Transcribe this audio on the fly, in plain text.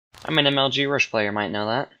I'm an MLG Rush player, might know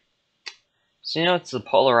that. So you know it's the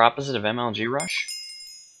polar opposite of MLG Rush?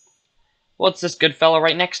 Well, it's this good fellow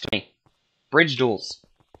right next to me. Bridge Duels.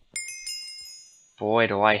 Boy,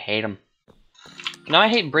 do I hate them. Now I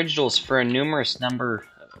hate Bridge Duels for numerous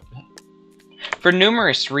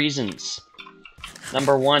reasons.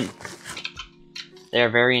 Number one, they are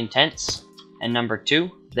very intense. And number two,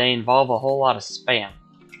 they involve a whole lot of spam.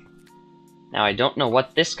 Now I don't know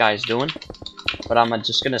what this guy's doing, but I'm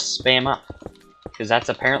just gonna spam up. Because that's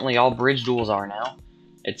apparently all Bridge Duels are now.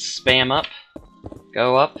 It's spam up,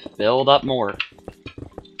 go up, build up more.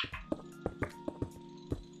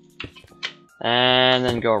 And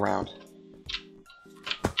then go around.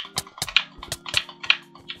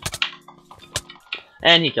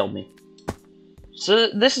 And he killed me. So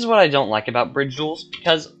this is what I don't like about Bridge Duels,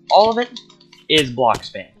 because all of it is block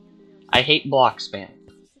spam. I hate block spam.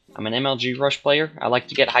 I'm an MLG Rush player. I like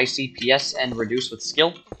to get high CPS and reduce with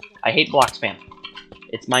skill. I hate block spam.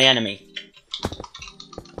 It's my enemy.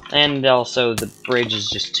 And also, the bridge is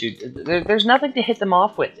just too... There's nothing to hit them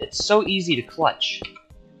off with. It's so easy to clutch.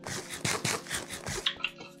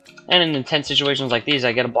 And in intense situations like these,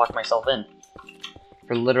 I gotta block myself in.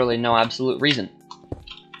 For literally no absolute reason.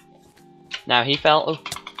 Now he fell. Oh.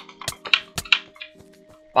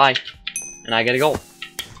 Bye. And I get a goal.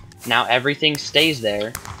 Now everything stays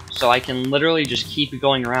there, so I can literally just keep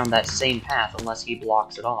going around that same path unless he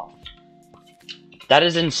blocks it off. That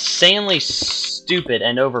is insanely stupid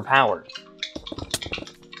and overpowered.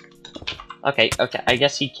 Okay, I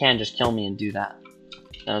guess he can just kill me and do that.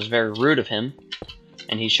 That was very rude of him,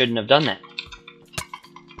 and he shouldn't have done that.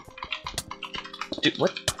 Dude,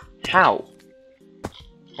 what? How?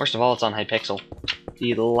 First of all, it's on Hypixel.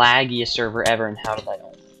 The laggiest server ever, and how did I...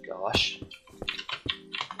 Oh my gosh.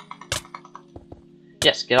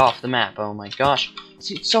 Yes, get off the map, oh my gosh.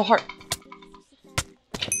 See, it's so hard.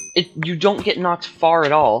 You don't get knocked far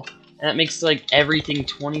at all, and that makes, like, everything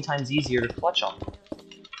 20 times easier to clutch on.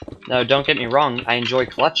 No, don't get me wrong, I enjoy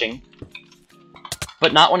clutching.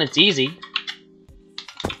 But not when it's easy.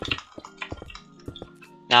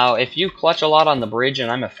 Now, if you clutch a lot on the bridge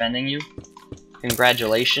and I'm offending you,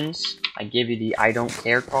 congratulations, I give you the I don't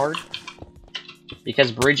care card.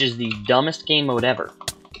 Because bridge is the dumbest game mode ever.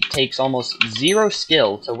 It takes almost zero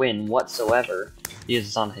skill to win whatsoever. Because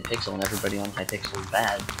it's on Hypixel and everybody on Hypixel is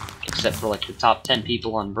bad. Except for like the top 10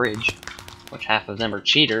 people on bridge. Which half of them are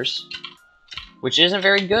cheaters. Which isn't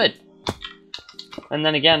very good. And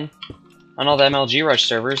then again, on all the MLG Rush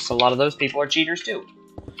servers, a lot of those people are cheaters too.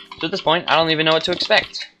 So at this point, I don't even know what to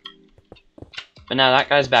expect. But now that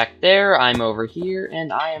guy's back there, I'm over here,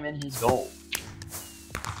 and I am in his goal.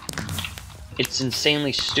 It's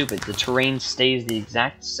insanely stupid. The terrain stays the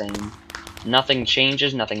exact same. Nothing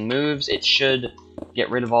changes, nothing moves. It should get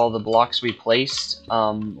rid of all the blocks we placed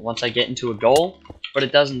once I get into a goal, but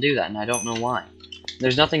it doesn't do that, and I don't know why.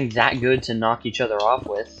 There's nothing that good to knock each other off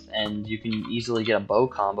with, and you can easily get a bow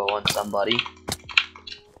combo on somebody.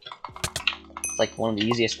 It's like one of the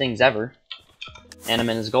easiest things ever. And I'm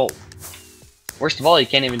in his goal. Worst of all, you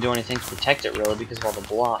can't even do anything to protect it, really, because of all the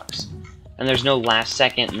blocks. And there's no last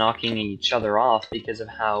second knocking each other off because of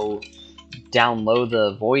how down low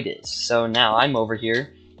the void is. So now I'm over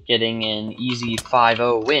here getting an easy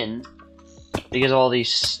 5-0 win because of all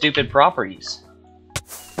these stupid properties.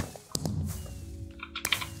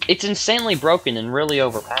 It's insanely broken and really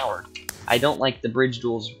overpowered. I don't like the bridge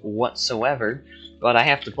duels whatsoever, but I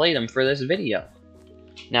have to play them for this video.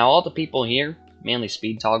 Now all the people here, mainly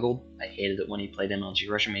Speed Toggled, I hated it when he played MLG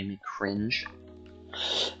Rush, it made me cringe.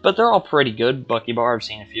 But they're all pretty good. Bucky Bar, I've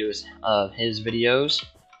seen a few of his videos.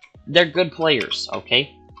 They're good players,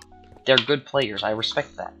 okay? They're good players, I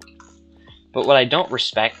respect that. But what I don't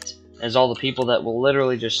respect is all the people that will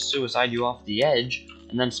literally just suicide you off the edge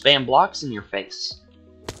and then spam blocks in your face.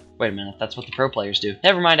 Wait a minute, that's what the pro players do.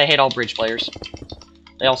 Never mind, I hate all bridge players.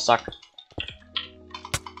 They all suck.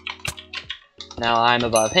 Now I'm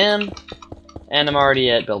above him, and I'm already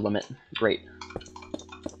at build limit. Great.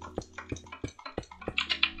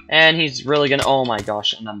 And he's really gonna... Oh my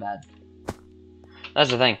gosh, and I'm bad. That's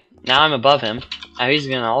the thing. Now I'm above him. Now he's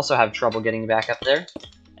gonna also have trouble getting back up there.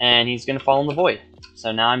 And he's gonna fall in the void.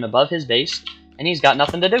 So now I'm above his base, and he's got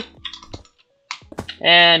nothing to do.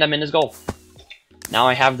 And I'm in his goal. Now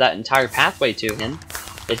I have that entire pathway to him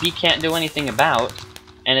that he can't do anything about,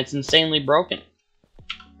 and it's insanely broken.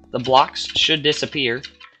 The blocks should disappear,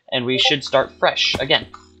 and we should start fresh again.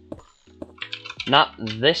 Not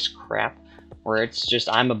this crap, where it's just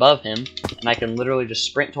I'm above him, and I can literally just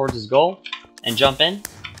sprint towards his goal, and jump in,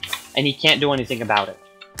 and he can't do anything about it.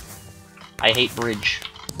 I hate bridge.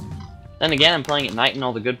 Then again, I'm playing at night, and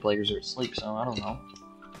all the good players are asleep, so I don't know.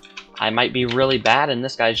 I might be really bad, and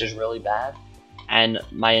this guy's just really bad, and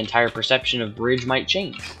my entire perception of bridge might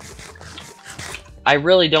change. I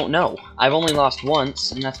really don't know. I've only lost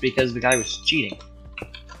once, and that's because the guy was cheating.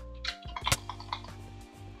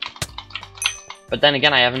 But then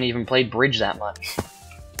again, I haven't even played bridge that much.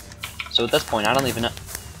 So at this point, I don't even know.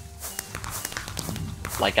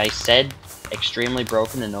 Like I said, extremely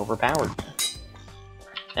broken and overpowered.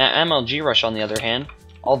 Now, MLG Rush, on the other hand,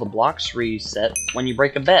 all the blocks reset when you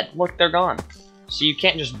break a bed. Look, they're gone. So you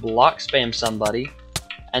can't just block spam somebody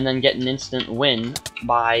and then get an instant win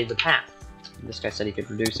by the path. This guy said he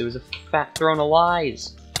could reduce. It was a fat throne of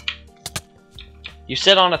lies. You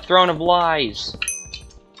sit on a throne of lies.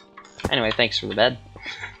 Anyway, thanks for the bed.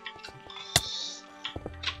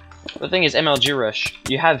 The thing is, MLG Rush,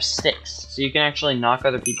 you have sticks, so you can actually knock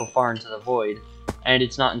other people far into the void, and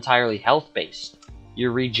it's not entirely health-based.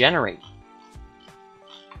 You regenerate.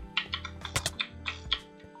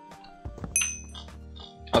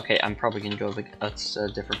 Okay, I'm probably gonna go with a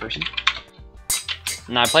different person.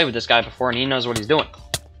 Now, I played with this guy before, and he knows what he's doing.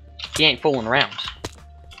 He ain't fooling around.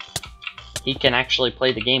 He can actually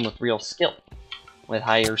play the game with real skill, with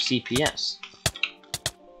higher CPS.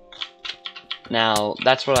 Now,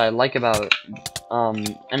 that's what I like about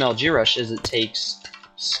MLG Rush, is it takes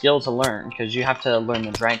skill to learn, because you have to learn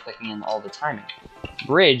the drag clicking and all the timing.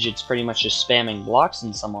 Bridge, it's pretty much just spamming blocks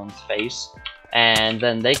in someone's face, and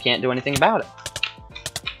then they can't do anything about it.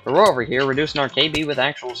 But we're over here, reducing our KB with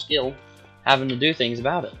actual skill, having to do things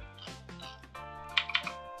about it.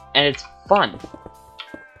 And it's fun.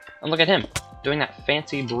 And look at him, doing that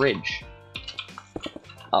fancy bridge.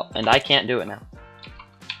 Oh, and I can't do it now.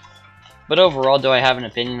 But overall, do I have an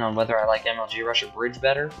opinion on whether I like MLG Rush or Bridge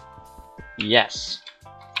better? Yes.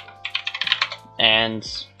 And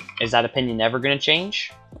is that opinion ever going to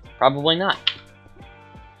change? Probably not.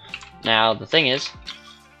 Now, the thing is,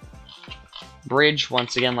 Bridge,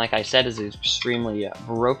 once again, like I said, is extremely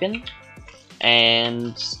broken,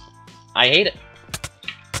 and I hate it.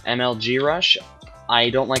 MLG Rush, I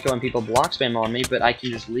don't like it when people block spam on me, but I can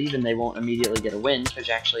just leave and they won't immediately get a win, because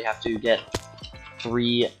you actually have to get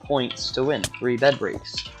 3 points to win, 3 bed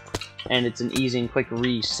breaks. And it's an easy and quick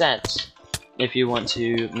reset if you want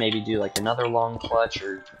to maybe do like another long clutch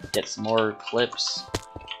or get some more clips.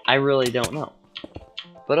 I really don't know.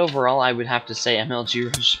 But overall, I would have to say MLG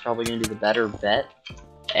Rush is probably going to be the better bet.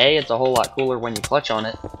 A, it's a whole lot cooler when you clutch on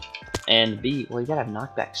it. And B, well, you gotta have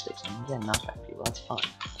knockback sticks. You gotta knockback people, that's fun.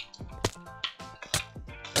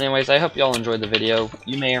 Anyways, I hope y'all enjoyed the video.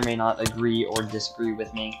 You may or may not agree or disagree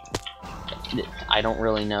with me. I don't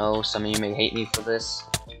really know. Some of you may hate me for this.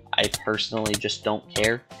 I personally just don't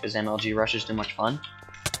care, because MLG Rush is too much fun.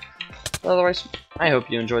 But otherwise, I hope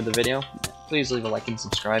you enjoyed the video. Please leave a like and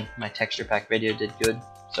subscribe. My texture pack video did good,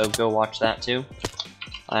 so go watch that too.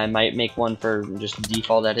 I might make one for just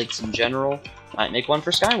default edits in general. Might make one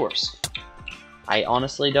for Skywars. I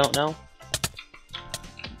honestly don't know.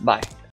 Bye.